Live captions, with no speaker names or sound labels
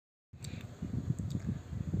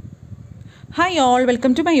Hi all,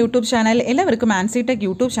 welcome to my YouTube channel. എല്ലാവർക്കും Ancy tech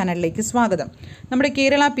YouTube ചാനലിലേക്ക് സ്വാഗതം. നമ്മുടെ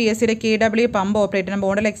Kerala PSCയുടെ KW pump operator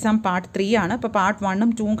model exam part 3 ആണ്. അപ്പോൾ പാർട്ട് 1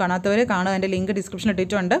 ഉം 2 ഉം കാണാത്തവരെ കാണുക. അതിൻ്റെ ലിങ്ക് ഡിസ്ക്രിപ്ഷനിൽ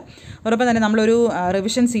ഇട്ടിട്ടുണ്ട്. അതോടൊപ്പം തന്നെ നമ്മളൊരു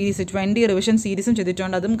റിവിഷൻ സീരീസ് 20 റിവിഷൻ സീരീസും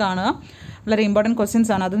ചെയ്തിട്ടുണ്ട്. അതും കാണുക. വളരെ ഇമ്പോർട്ടൻറ്റ്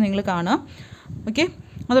ക്വസ്റ്റ്യൻസ് ആണ്. അതും നിങ്ങൾ കാണുക. ഓക്കെ,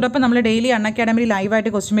 അതോടൊപ്പം നമ്മൾ ഡെയിലി അൺഅക്കാഡമി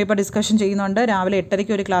ലൈവായിട്ട് ക്വസ്റ്റ്യൻ പേപ്പർ ഡിസ്കഷൻ ചെയ്യുന്നുണ്ട്. രാവിലെ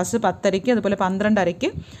 8:30 ഒരു ക്ലാസ്, 10:30, അതുപോലെ 12:30,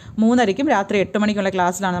 3:30, രാത്രി 8 മണിക്കുള്ള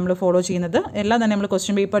ക്ലാസ്സിലാണ് നമ്മൾ ഫോളോ ചെയ്യുന്നത്. എല്ലാം തന്നെ നമ്മൾ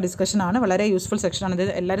ക്വസ്റ്റ്യൻ പേപ്പർ ഡിസ്കഷനാണ്. വളരെ യൂസ്ഫുൾ സെക്ഷനാണ് ഇത്.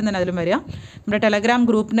 എല്ലാവരും തന്നെ അതിലും വരിക. നമ്മുടെ ടെലഗ്രാം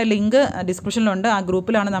ഗ്രൂപ്പിൻ്റെ ലിങ്ക് ഡിസ്ക്രിപ്ഷനിലുണ്ട്. ആ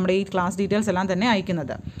ഗ്രൂപ്പിലാണ് നമ്മുടെ ഈ ക്ലാസ് ഡീറ്റെയിൽസ് എല്ലാം തന്നെ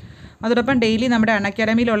അയക്കുന്നത്. അതോടൊപ്പം ഡെയിലി നമ്മുടെ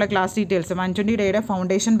അൺഅക്കാഡമിയിലുള്ള ക്ലാസ് ഡീറ്റെയിൽസ് 120 ഡേയുടെ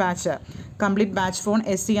foundation batch, complete batch phone,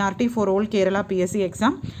 SCRT for all Kerala PSC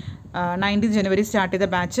exam, 19th January start ചെയ്ത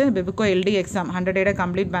ബാച്ച്, ബിബിക്കോ LD എക്സാം 100 ഡേയുടെ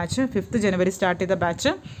complete batch, 5th January start ചെയ്ത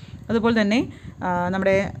ബാച്ച്, അതുപോലെ തന്നെ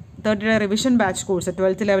നമ്മുടെ 30 day revision batch course,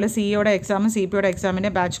 12th level CEയുടെ എക്സാമും CPയുടെ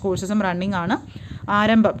എക്സാമിൻ്റെ ബാച്ച് കോഴ്സസും റണ്ണിംഗ് ആണ്.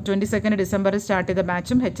 ആരംഭം 22nd December സ്റ്റാർട്ട് ചെയ്ത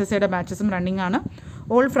ബാച്ചും HSAയുടെ ബാച്ചസും റണ്ണിംഗ് ആണ്.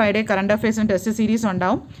 All Friday current അഫയേഴ്സും test series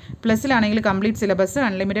ഉണ്ടാവും. പ്ലസ്സിലാണെങ്കിൽ complete syllabus,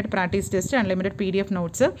 unlimited practice test, unlimited PDF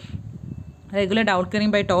notes, regular doubt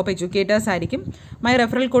clearing by top educators ആയിരിക്കും. My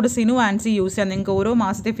referral code Sinu Ancy use ചെയ്യാൻ നിങ്ങൾക്ക് ഓരോ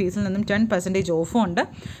മാസത്തെ ഫീസിൽ നിന്നും 10% ഓഫും ഉണ്ട്.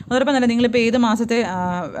 അതോടൊപ്പം തന്നെ നിങ്ങളിപ്പോൾ ഏത് മാസത്തെ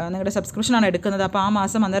നിങ്ങളുടെ സബ്സ്ക്രിപ്ഷനാണ് എടുക്കുന്നത്, അപ്പോൾ ആ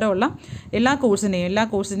മാസം അന്നേരമുള്ള എല്ലാ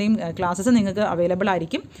കോഴ്സിൻ്റെയും ക്ലാസ്സസ് നിങ്ങൾക്ക് അവൈലബിൾ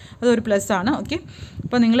ആയിരിക്കും. അതൊരു പ്ലസ് ആണ്. ഓക്കെ,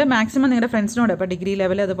 അപ്പോൾ നിങ്ങൾ മാക്സിമം നിങ്ങളുടെ ഫ്രണ്ട്സിനോട്, ഇപ്പോൾ ഡിഗ്രി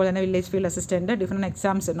ലെവൽ, അതുപോലെ തന്നെ village field assistant, different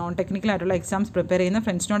exams, non technical ആയിട്ടുള്ള എക്സാംസ് പ്രിപ്പയർ ചെയ്യുന്ന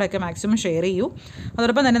ഫ്രണ്ട്സിനോടൊക്കെ മാക്സിമം ഷെയർ ചെയ്യൂ.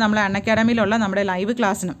 അതോടൊപ്പം തന്നെ നമ്മൾ അൺഅക്കാഡമിയിലുള്ള നമ്മുടെ ലൈവ്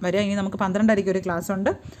ക്ലാസ്സിനും വരിക. ഇനി നമുക്ക് 12:30 ഒരു ക്ലാസ്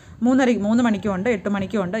ഉണ്ട്, 3 മണിക്കും ഉണ്ട്, 8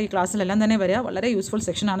 മണിക്കും ഉണ്ട്. ഈ ക്ലാസ്സിലെല്ലാം തന്നെ വരിക. വളരെ യൂസ്ഫുൾ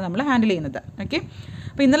സെക്ഷനാണ് നമ്മൾ ഹാൻഡിൽ ചെയ്യുന്നത്. ഓക്കെ,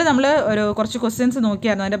 അപ്പോൾ ഇന്നലെ നമ്മൾ കുറച്ച് ക്വസ്റ്റ്യൻസ്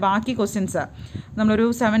നോക്കിയായിരുന്നു. അതിൻ്റെ ബാക്കി ക്വസ്റ്റ്യൻസ് നമ്മളൊരു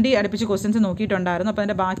 70 അടുപ്പിച്ച് ക്വസ്റ്റ്യൻസ് നോക്കിയിട്ടുണ്ടായിരുന്നു. അപ്പോൾ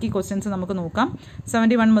അതിൻ്റെ ബാക്കി ക്വസ്റ്റ്യൻസ് നമുക്ക് നോക്കാം.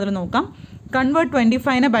 71 മുതൽ നോക്കാം. കൺവേർട്ട്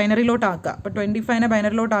 25നെ ബൈനറിലോട്ട് ആക്കുക. അപ്പോൾ 25നെ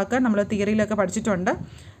ബൈനറിലോട്ട് ആക്കുക നമ്മൾ തിയറിയിലൊക്കെ പഠിച്ചിട്ടുണ്ട്.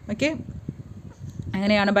 ഓക്കെ,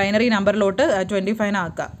 അങ്ങനെയാണ് ബൈനറി നമ്പറിലോട്ട് 25നെ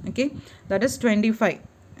ആക്കുക. ഓക്കെ, ദാറ്റ് ഈസ് 25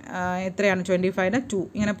 എത്രയാണ് 25ന് 2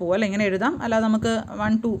 ഇങ്ങനെ പോകാം. അല്ല ഇങ്ങനെ എഴുതാം, അല്ലാതെ നമുക്ക്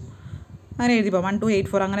 1 2 അങ്ങനെ എഴുതി പോവാം.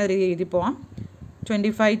 1284 അങ്ങനെ എഴുതി പോവാം.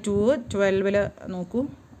 25 2 12ൽ നോക്കൂ.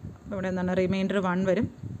 ഇവിടെ എന്താണ് റിമൈൻഡർ 1 വരും,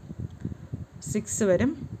 6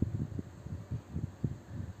 വരും,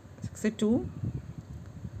 6 2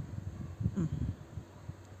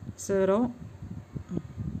 0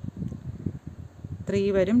 3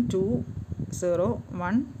 വരും, 2 0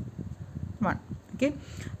 1 1. ഓക്കെ,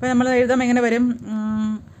 അപ്പോൾ നമ്മൾ എഴുതാം. എങ്ങനെ വരും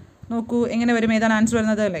നോക്കൂ, എങ്ങനെ വരും, ഏതാണ് ആൻസർ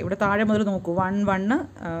വരുന്നത് അല്ലേ? ഇവിടെ താഴെ മുതൽ നോക്കൂ. 1 1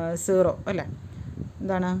 0 അല്ലേ?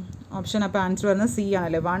 എന്താണ് ഓപ്ഷൻ? അപ്പോൾ ആൻസർ വരുന്നത് C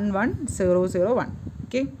ആണല്ലേ, 1 1 0 0 1.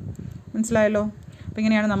 ഓക്കെ, മനസ്സിലായല്ലോ? അപ്പോൾ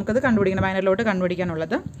ഇങ്ങനെയാണ് നമുക്കത് കണ്ടുപിടിക്കണം, ബൈനറിലോട്ട്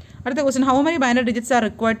കണ്ടുപിടിക്കാനുള്ളത്. അടുത്ത question, how many binary digits are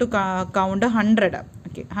required to count 100?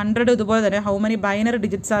 Okay, 100 ഇതുപോലെ തന്നെ how many binary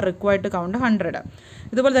digits are required to count 100?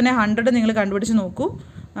 ഇതുപോലെ തന്നെ 100 നിങ്ങൾ കണ്ടുപിടിച്ച് നോക്കൂ.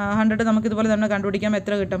 100 നമുക്ക് ഇതുപോലെ തന്നെ കണ്ടുപിടിക്കാം.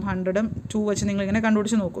 എത്ര കിട്ടും? 100ഉം 2 വെച്ച് നിങ്ങളിങ്ങനെ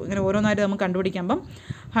കണ്ടുപിടിച്ച് നോക്കൂ. ഇങ്ങനെ ഓരോന്നായിട്ട് നമുക്ക് കണ്ടുപിടിക്കുമ്പം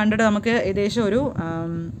 100 നമുക്ക് ഏകദേശം ഒരു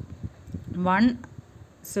 1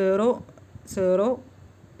 0 0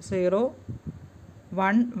 0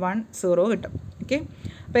 1 1 0 കിട്ടും. ഓക്കെ,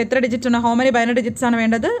 അപ്പോൾ എത്ര ഡിജിറ്റ് ആണ്? ഹൗ മെനി ബൈനറി ഡിജിറ്റ്സ് ആണ്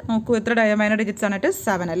വേണ്ടത്? നോക്കൂ, എത്ര ബൈനറി ഡിജിറ്റ്സ് ആണ്?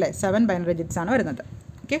 7 അല്ലേ? 7 ബൈനറി ഡിജിറ്റ്സ് ആണ് വരുന്നത്.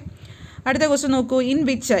 ഓക്കെ, അടുത്ത ക്വസ്റ്റ്യൻ നോക്കൂ. In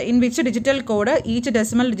which digital code each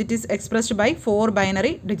decimal digit is expressed by 4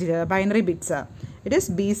 binary bits? It is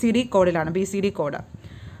BCD കോഡിലാണ്, BCD code.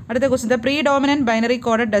 അടുത്ത question, the പ്രീഡോമിനൻറ്റ് binary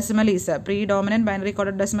coded decimal is? പ്രീഡോമിനൻറ്റ് binary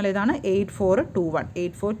coded decimal ഏതാണ്?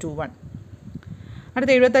 8421.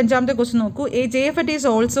 അടുത്ത 75ാമത്തെ question നോക്കൂ. JFET is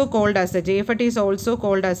also called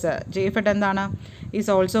as? JFET എന്താണ്?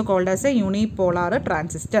 Is also called as A unipolar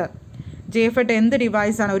transistor. JFET എന്ത്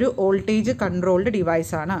ഡിവൈസാണ്? ഒരു voltage controlled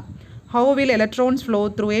ഡിവൈസാണ്. How will electrons flow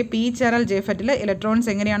through A P channel JFETൽ? Electrons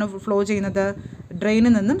എങ്ങനെയാണ് flow ചെയ്യുന്നത്?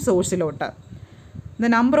 ഡ്രെയിനിൽ നിന്നും സോഴ്സിലോട്ട്. The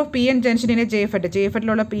number of PN junction in A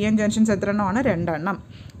JFETലുള്ള PN junctions എത്ര എണ്ണമാണ്? 2 എണ്ണം.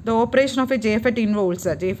 The operation of A JFET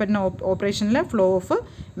involves? JFETൻ്റെ ഓപ്പറേഷനിൽ flow of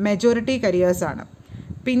majority careers ആണ്.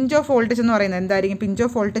 Pinch of voltage എന്ന് പറയുന്നത് എന്തായിരിക്കും? പിഞ്ച്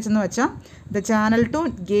ഓഫ് വോൾട്ടേജ് എന്ന് വെച്ചാൽ the channel to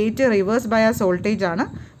gate reverse bias voltage ആണ്.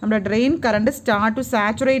 നമ്മുടെ drain current start to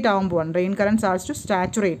saturate ആകുമ്പോൾ drain current starts to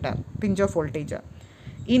saturate, pinch of voltage.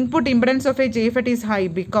 Input impedance of A JFET is high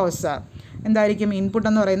because എന്തായിരിക്കും? Input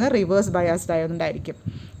എന്ന് പറയുന്നത് reverse biased ആയതുകൊണ്ടായിരിക്കും.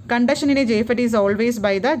 Conduction in A JFET is always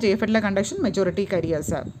by the JFETലെ conduction majority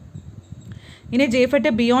careers. ഇനി JFET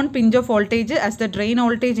beyond pinch of voltage as the drain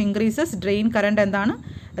voltage increases drain current എന്താണ്?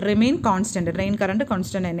 Remain constant, drain current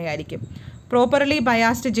constant തന്നെയായിരിക്കും. Properly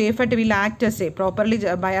biased JFET will act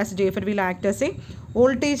as A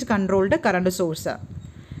voltage controlled current source.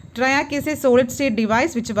 TRIAC is A solid state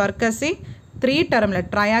device which work as A 3 terminal.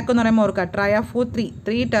 TRIAC എന്ന് പറയുമ്പോൾ ഓർക്കുക, ട്രയാ four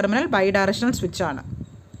 3 terminal by directional switch ആണ്.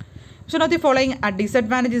 Which of the following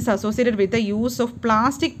disadvantages associated with the use of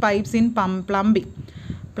plastic pipes in plumbing?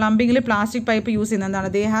 Plumbing plastic pipe use ചെയ്യുന്നതാണ്.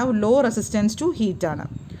 They have low resistance to heat ആണ്.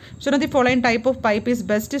 Which of the following type of pipe is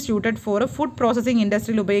best suited for a food processing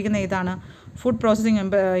industry ഉപയോഗിക്കുന്ന ഏതാണ്? Food processing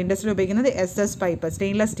industry ഉപയോഗിക്കുന്നത് SS pipe,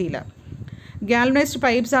 stainless steel. Galvanized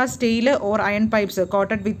pipes are steel or iron pipes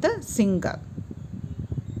coated with zinc.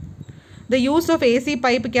 The use of AC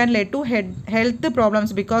pipe can lead to health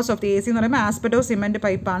problems because of the AC എന്ന് പറയുമ്പോൾ asbestos cement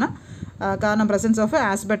pipe ആണ്. കാരണം presence of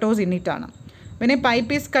asbestos in it ആണ്. When a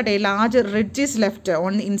pipe is cut, a large ridge is left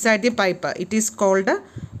on inside the pipe. It is called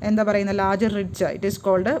എന്താ പറയുന്ന large ridge. It is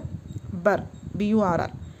called burr. BURR.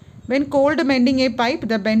 When cold bending a pipe,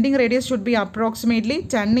 the bending radius should be approximately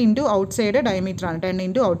 10 into outside diameter ആണ്. 10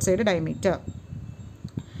 into outside diameter.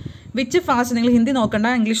 Which fastener, നിങ്ങൾ ഹിന്ദി നോക്കണ്ട,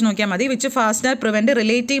 English നോക്കിയാൽ മതി. Which fastener prevent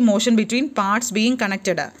relative motion between parts being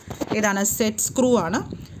connected? ഇതാണ് set screw ആണ്.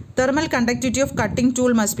 Thermal conductivity of cutting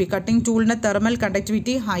tool must be. Cutting ടൂളിൻ്റെ thermal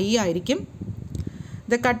conductivity high ആയിരിക്കും.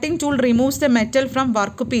 The cutting tool removes the metal from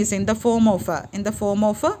workpiece in the form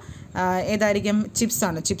of ഏതായിരിക്കും chips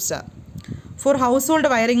ആണ്. Chips. For household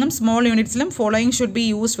wiring small units following should be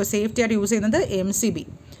used for safety ആയിട്ട് use ചെയ്യുന്നത് MCB,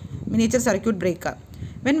 miniature circuit breaker.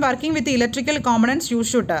 When working with the electrical components, you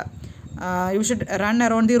should run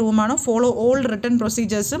around the room ആണ്. Follow all written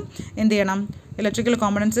procedures. എന്ത് ചെയ്യണം? Electrical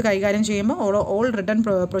components കൈകാര്യം ചെയ്യുമ്പോൾ all written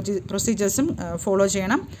procedures follow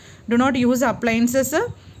ചെയ്യണം. Do not use appliances,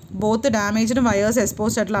 both damaged wires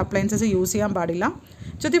exposed ആയിട്ടുള്ള appliances use ചെയ്യാൻ പാടില്ല.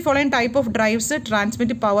 So the following type of drives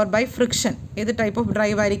transmit power by friction. ഏത് ടൈപ്പ് ഓഫ്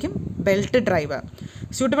ഡ്രൈവ് ആയിരിക്കും? Belt drive.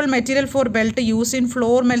 Suitable material for belt use in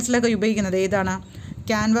floor melts ഉപയോഗിക്കുന്നത് ഏതാണ്?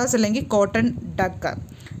 Canvas അല്ലെങ്കിൽ cotton duck.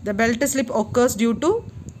 The belt slip occurs due to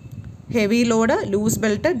heavy load, loose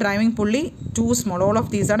belt, driving pulley too small. All of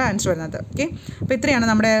these ആണ് answer വരുന്നത്. Okay, അപ്പോൾ ഇത്രയാണ്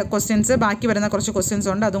നമ്മുടെ questions. ബാക്കി വരുന്ന കുറച്ച് ക്വസ്റ്റ്യൻസ്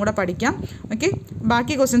ഉണ്ട്, അതും കൂടെ പഠിക്കാം. ഓക്കെ,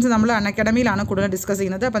 ബാക്കി ക്വസ്റ്റ്യൻസ് നമ്മൾ അൺഅക്കാഡമിയിലാണ് കൂടുതൽ ഡിസ്കസ്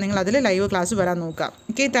ചെയ്യുന്നത്. അപ്പോൾ നിങ്ങൾ അതിൽ ലൈവ് ക്ലാസ് വരാൻ നോക്കുക.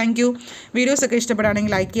 Okay, thank you. വീഡിയോസൊക്കെ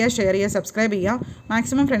ഇഷ്ടപ്പെടുകയാണെങ്കിൽ ലൈക്ക് ചെയ്യുക, ഷെയർ ചെയ്യുക, സബ്സ്ക്രൈബ് ചെയ്യുക,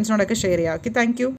 മാക്സിമം ഫ്രണ്ട്സിനോടൊക്കെ ഷെയർ ചെയ്യുക. Okay, thank you.